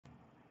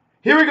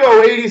Here we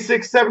go,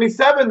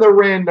 8677, the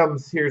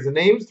randoms. Here's the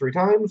names 3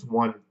 times.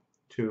 1,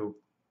 2,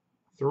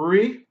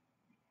 3.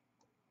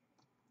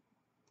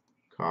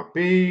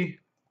 Copy.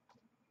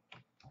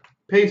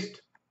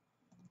 Paste.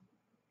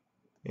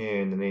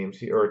 And the names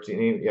here, or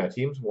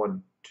teams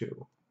 1,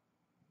 2,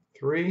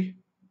 3.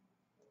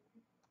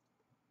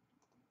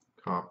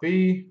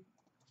 Copy.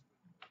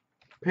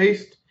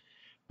 Paste.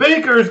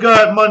 Baker's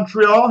got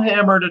Montreal,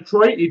 Hammer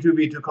Detroit,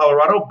 E2V2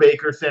 Colorado,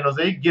 Baker San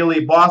Jose,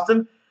 Gilly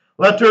Boston,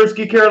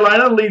 Latursky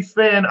Carolina, Leafs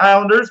fan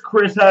Islanders,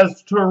 Chris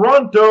has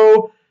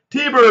Toronto,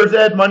 T-Birds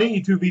Ed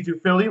Money,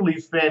 E2V2 Philly,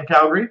 Leafs fan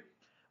Calgary,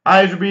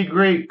 Iserby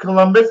Great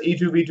Columbus,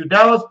 E2V2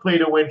 Dallas, Play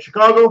to Win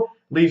Chicago,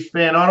 Leafs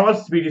fan Ottawa,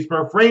 Speedy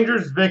Smurf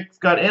Rangers, Vic's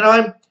got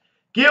Anaheim,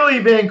 Gilly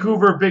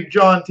Vancouver, Big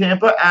John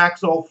Tampa,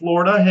 Axel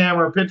Florida,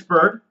 Hammer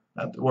Pittsburgh,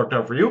 that worked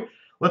out for you,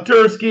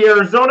 Latursky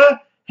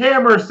Arizona,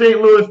 Hammer St.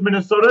 Louis,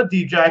 Minnesota,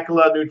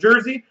 D-Jackala, New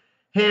Jersey,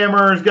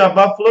 Hammer's got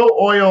Buffalo,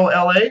 Oil,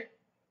 LA,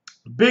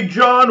 Big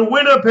John,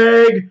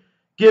 Winnipeg,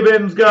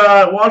 Gibbons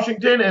got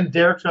Washington, and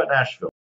Derek's got Nashville.